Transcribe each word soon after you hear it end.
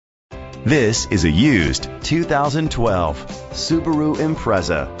This is a used 2012 Subaru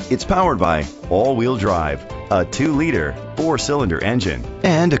Impreza. It's powered by all-wheel drive, a 2-liter 4-cylinder engine,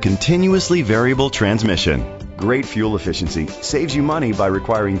 and a continuously variable transmission. Great fuel efficiency saves you money by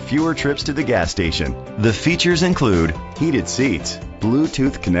requiring fewer trips to the gas station. The features include heated seats,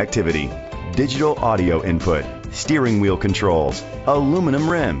 Bluetooth connectivity, digital audio input, steering wheel controls, aluminum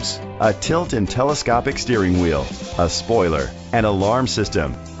rims, a tilt and telescopic steering wheel, a spoiler, an alarm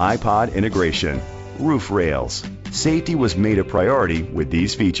system, iPod integration, roof rails. Safety was made a priority with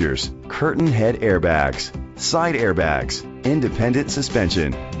these features: curtain head airbags, side airbags, independent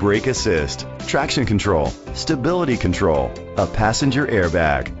suspension, brake assist, traction control, stability control, a passenger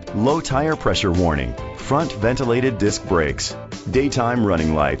airbag, low tire pressure warning, front ventilated disc brakes, daytime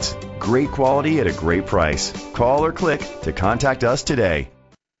running lights. Great quality at a great price. Call or click to contact us today.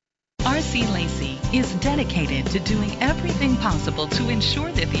 R.C. Lacey is dedicated to doing everything possible to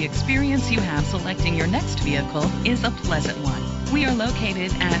ensure that the experience you have selecting your next vehicle is a pleasant one. We are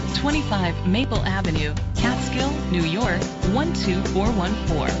located at 25 Maple Avenue, Catskill, New York,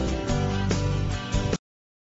 12414.